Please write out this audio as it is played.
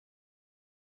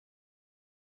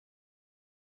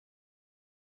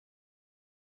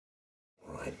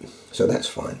Right, so that's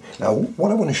fine. Now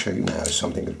what I want to show you now is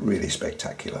something really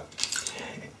spectacular.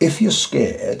 If you're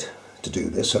scared to do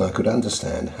this, and I could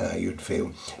understand how you'd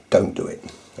feel, don't do it.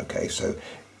 Okay, so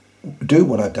do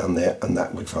what I've done there, and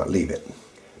that would fine, leave it.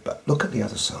 But look at the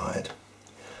other side.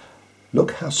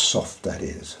 Look how soft that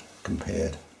is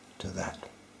compared to that.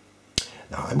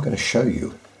 Now I'm going to show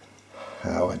you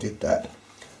how I did that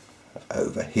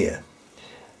over here.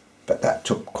 But that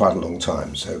took quite a long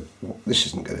time, so this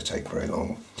isn't going to take very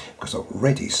long because I've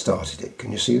already started it.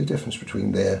 Can you see the difference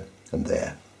between there and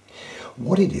there?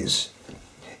 What it is,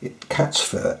 cat's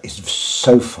fur is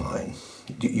so fine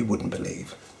you wouldn't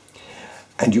believe,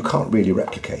 and you can't really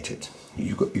replicate it.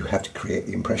 You have to create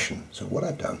the impression. So what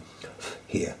I've done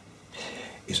here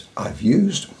is I've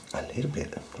used a little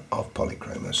bit of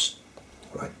polychromos,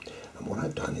 right? And what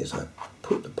I've done is I've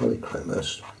put the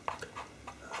polychromos.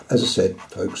 As I said,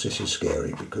 folks, this is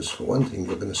scary because for one thing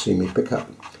you're going to see me pick up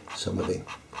some of the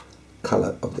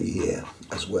colour of the ear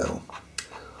as well.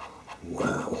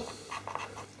 Wow.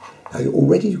 Now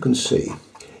already you can see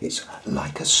it's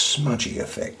like a smudgy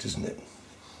effect, isn't it?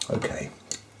 Okay.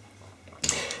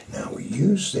 Now we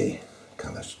use the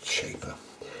colour shaper.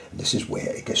 And this is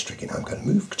where it gets tricky. Now I'm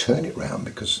going to turn it round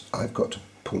because I've got to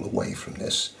pull away from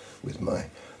this with my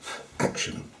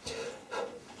action.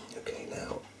 Okay,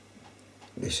 now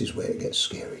this is where it gets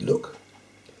scary. Look,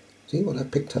 see what I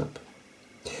picked up?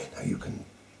 Now you can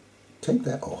take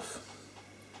that off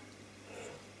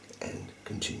and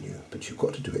continue, but you've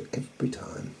got to do it every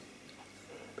time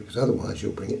because otherwise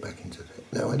you'll bring it back into it.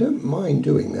 Now I don't mind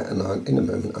doing that, and in a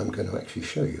moment I'm going to actually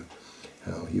show you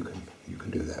how you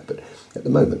can do that, but at the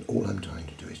moment all I'm trying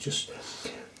to do is just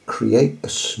create a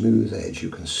smooth edge. You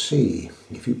can see,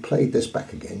 if you played this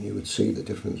back again, you would see the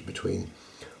difference between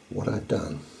what I've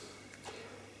done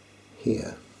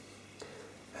here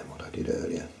and what I did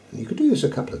earlier. And you could do this a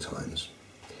couple of times.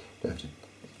 You don't have to,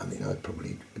 I mean, I'd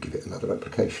probably give it another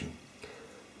application,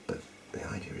 but the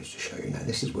idea is to show you. Now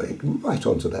this is where, right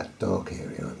onto that dark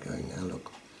area I'm going now,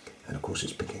 look, and of course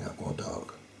it's picking up more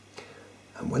dark.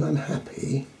 And when I'm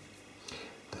happy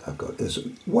that I've got, there's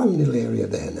one little area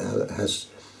there now that has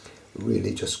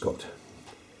really just got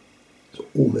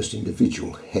almost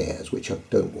individual hairs, which I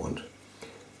don't want.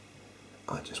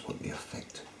 I just want the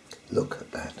effect. Look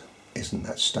at that. Isn't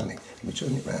that stunning? Let me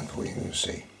turn it round for you and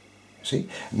see. See?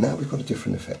 Now we've got a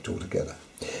different effect altogether.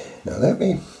 Now let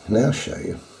me now show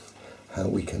you how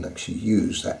we can actually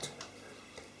use that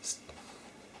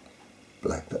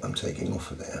black that I'm taking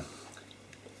off of there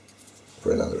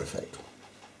for another effect.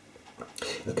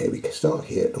 Okay, we can start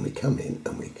here and we come in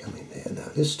and we come in there. Now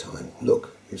this time,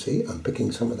 look, you see, I'm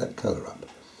picking some of that colour up.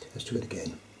 Let's do it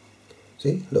again.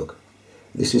 See, look,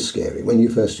 this is scary. When you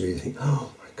first do it, you think,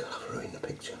 oh my God, I've ruined the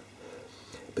picture.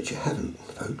 But you haven't,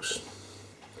 folks.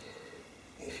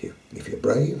 If you're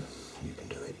brave, you can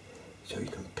do it. So you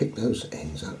can pick those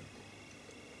ends up,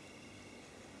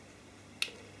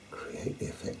 create the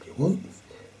effect you want,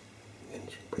 and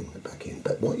bring it back in.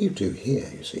 But what you do here,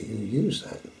 you see, you use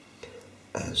that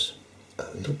as a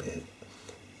little bit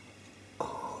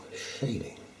of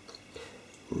shading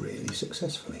really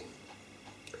successfully.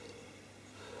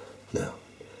 Now,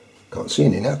 can't see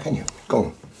any now, can you?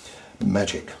 Gone.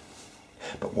 Magic.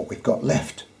 But what we've got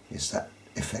left is that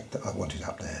effect that I wanted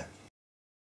up there.